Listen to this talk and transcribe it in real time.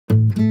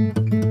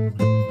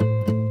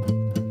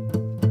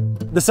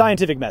The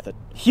scientific method.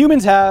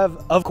 Humans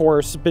have, of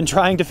course, been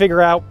trying to figure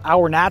out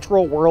our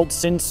natural world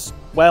since,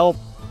 well,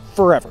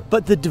 forever.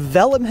 But the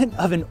development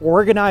of an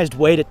organized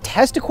way to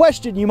test a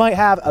question you might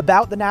have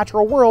about the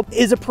natural world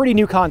is a pretty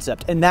new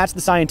concept, and that's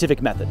the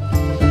scientific method.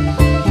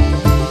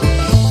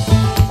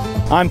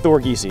 I'm Thor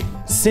Giese.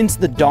 Since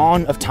the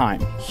dawn of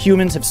time,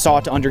 humans have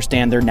sought to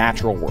understand their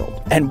natural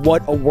world, and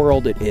what a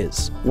world it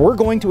is. We're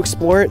going to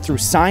explore it through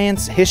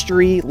science,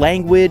 history,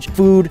 language,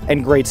 food,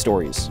 and great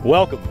stories.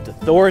 Welcome to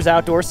Thor's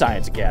Outdoor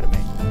Science Academy.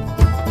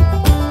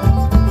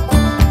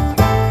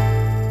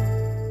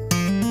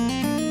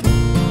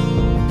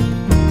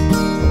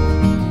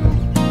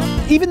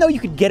 Even though you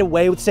could get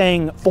away with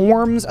saying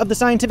forms of the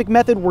scientific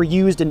method were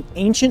used in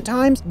ancient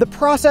times, the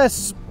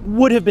process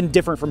would have been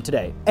different from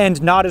today,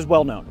 and not as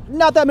well known.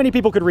 Not that many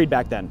people could read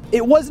back then.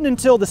 It wasn't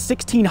until the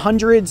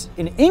 1600s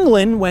in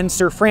England when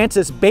Sir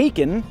Francis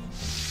Bacon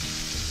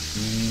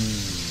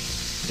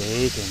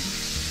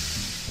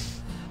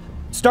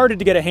started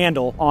to get a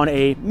handle on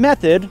a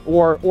method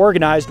or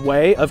organized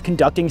way of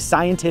conducting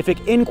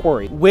scientific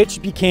inquiry,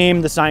 which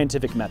became the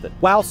scientific method.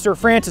 While Sir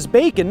Francis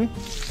Bacon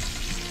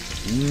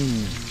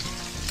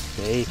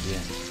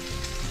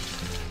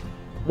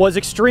was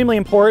extremely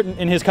important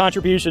in his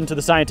contribution to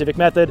the scientific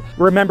method.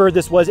 Remember,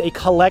 this was a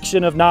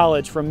collection of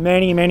knowledge from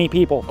many, many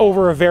people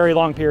over a very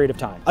long period of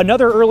time.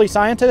 Another early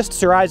scientist,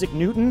 Sir Isaac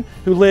Newton,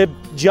 who lived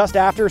just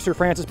after Sir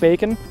Francis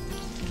Bacon,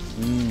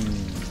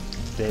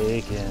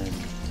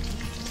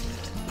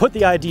 put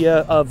the idea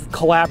of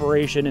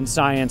collaboration in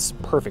science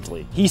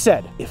perfectly. He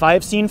said, "If I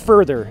have seen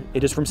further,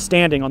 it is from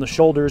standing on the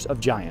shoulders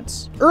of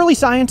giants." Early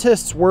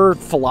scientists were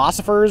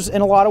philosophers in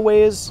a lot of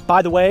ways.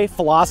 By the way,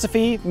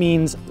 philosophy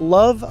means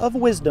love of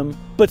wisdom,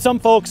 but some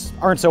folks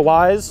aren't so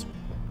wise,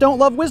 don't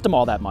love wisdom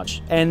all that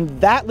much, and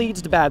that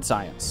leads to bad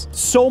science.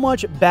 So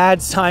much bad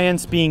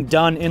science being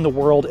done in the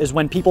world is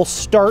when people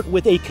start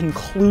with a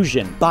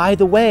conclusion. By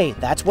the way,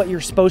 that's what you're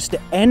supposed to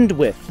end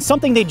with.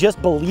 Something they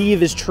just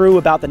believe is true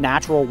about the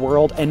natural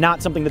world and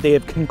not something that they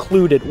have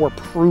concluded or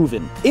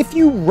proven. If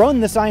you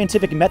run the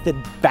scientific method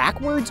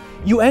backwards,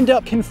 you end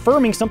up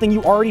confirming something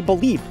you already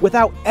believe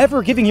without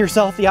ever giving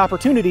yourself the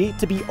opportunity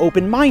to be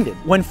open-minded.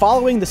 When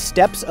following the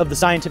steps of the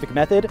scientific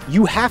method,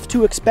 you have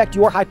to expect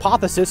your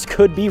hypothesis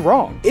could be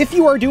wrong. If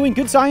you are doing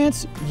good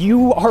science,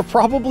 you are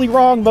probably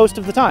wrong most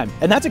of the time,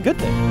 and that's a good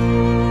thing.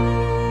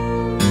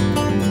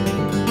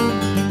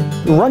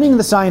 Running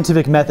the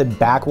scientific method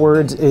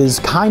backwards is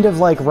kind of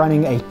like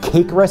running a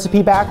cake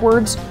recipe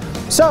backwards.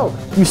 So,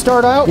 you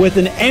start out with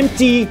an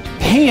empty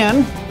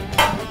pan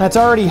that's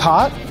already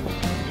hot,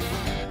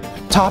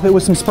 top it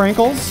with some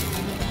sprinkles,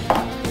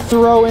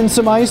 throw in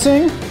some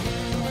icing.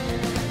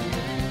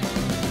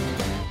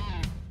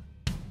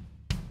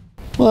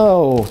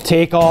 Whoa,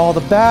 take all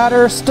the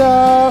batter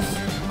stuff,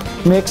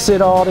 mix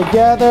it all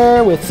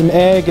together with some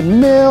egg and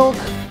milk.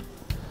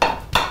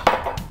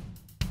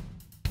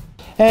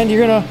 And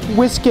you're gonna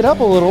whisk it up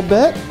a little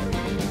bit.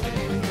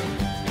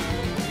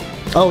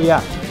 Oh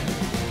yeah,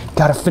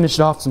 gotta finish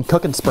it off with some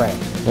cooking spray.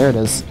 There it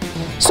is.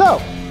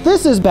 So,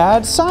 this is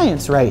bad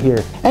science right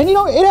here. And you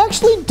know, it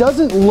actually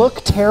doesn't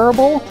look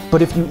terrible,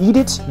 but if you eat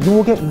it, you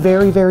will get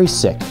very, very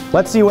sick.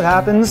 Let's see what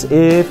happens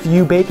if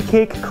you bake a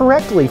cake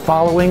correctly,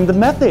 following the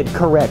method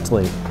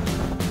correctly.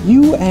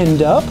 You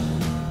end up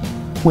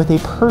with a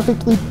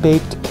perfectly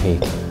baked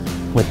cake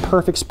with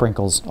perfect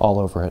sprinkles all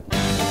over it.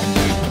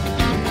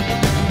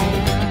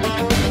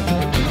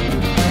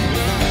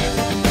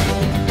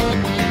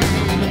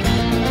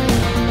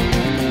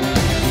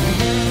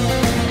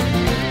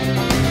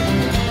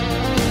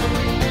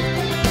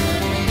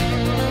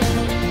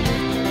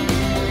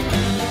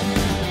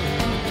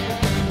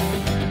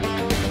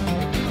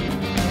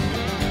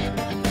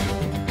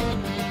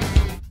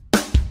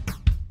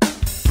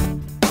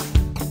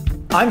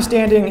 I'm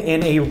standing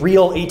in a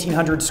real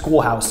 1800s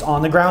schoolhouse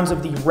on the grounds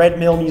of the Red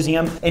Mill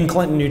Museum in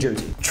Clinton, New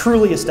Jersey.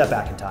 Truly a step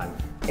back in time.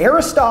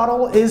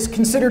 Aristotle is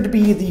considered to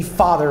be the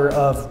father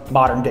of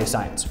modern day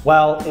science.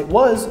 While it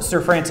was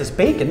Sir Francis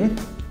Bacon,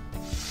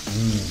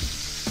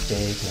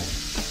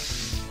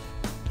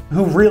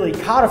 who really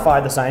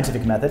codified the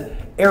scientific method,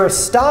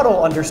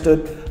 Aristotle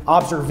understood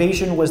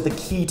observation was the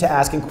key to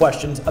asking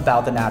questions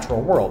about the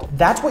natural world.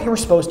 That's what you were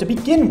supposed to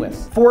begin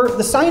with. For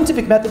the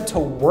scientific method to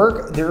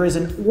work, there is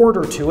an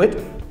order to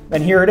it,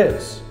 and here it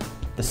is.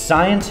 The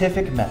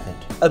scientific method.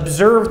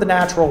 Observe the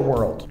natural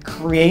world.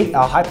 Create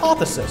a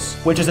hypothesis,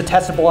 which is a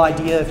testable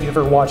idea. If you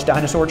ever watched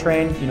Dinosaur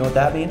Train, you know what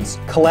that means.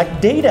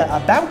 Collect data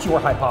about your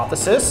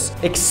hypothesis.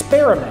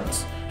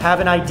 Experiment.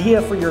 Have an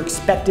idea for your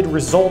expected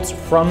results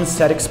from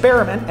said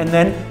experiment, and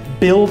then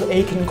build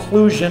a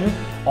conclusion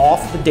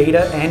off the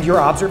data and your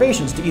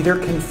observations to either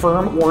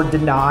confirm or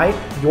deny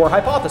your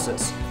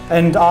hypothesis.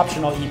 And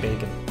optional, eat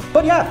bacon.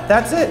 But yeah,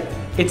 that's it.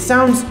 It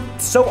sounds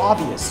so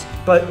obvious,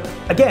 but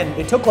again,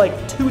 it took like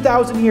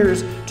 2,000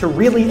 years to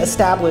really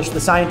establish the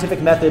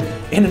scientific method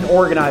in an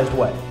organized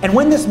way. And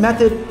when this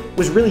method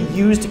was really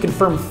used to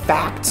confirm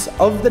facts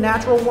of the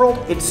natural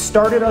world, it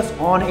started us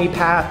on a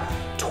path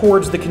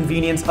towards the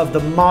convenience of the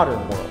modern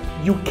world.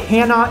 You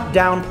cannot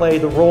downplay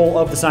the role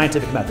of the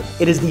scientific method.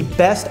 It is the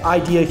best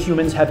idea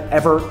humans have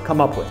ever come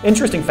up with.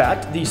 Interesting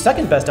fact, the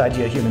second best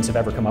idea humans have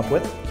ever come up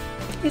with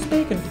is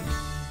bacon.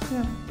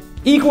 Yeah.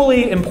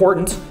 Equally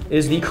important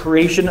is the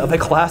creation of a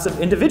class of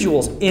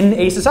individuals in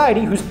a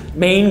society whose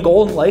main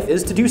goal in life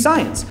is to do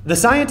science. The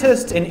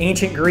scientists in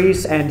ancient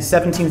Greece and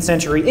 17th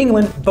century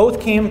England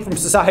both came from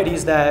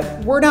societies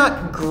that were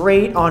not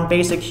great on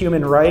basic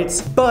human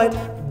rights, but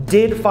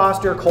did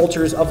foster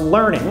cultures of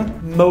learning,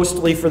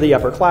 mostly for the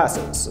upper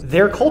classes.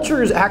 Their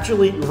cultures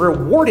actually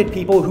rewarded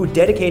people who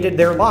dedicated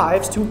their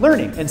lives to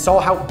learning and saw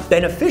how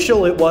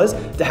beneficial it was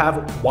to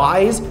have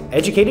wise,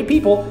 educated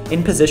people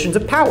in positions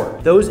of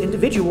power, those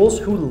individuals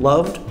who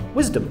loved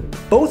wisdom.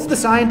 Both the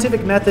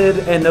scientific method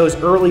and those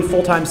early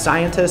full-time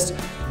scientists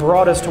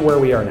brought us to where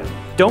we are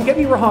now. Don't get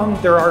me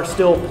wrong, there are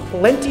still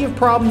plenty of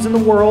problems in the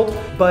world,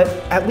 but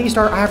at least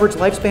our average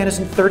lifespan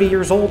isn't 30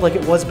 years old like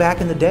it was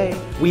back in the day.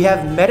 We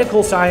have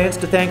medical science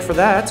to thank for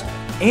that,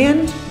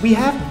 and we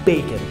have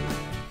bacon.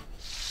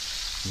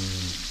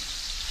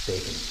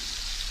 Bacon.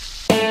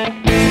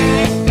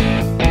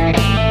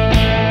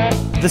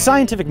 The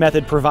scientific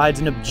method provides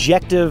an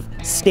objective,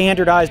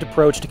 standardized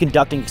approach to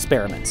conducting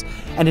experiments,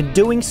 and in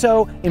doing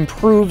so,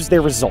 improves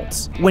their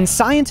results. When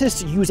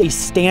scientists use a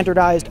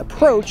standardized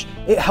approach,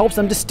 it helps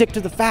them to stick to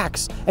the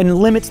facts and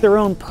limits their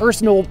own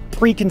personal,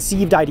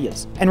 preconceived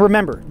ideas. And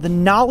remember, the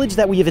knowledge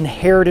that we have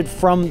inherited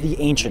from the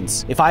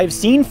ancients. If I have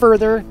seen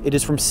further, it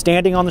is from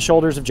standing on the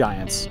shoulders of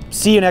giants.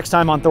 See you next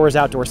time on Thor's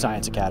Outdoor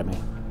Science Academy.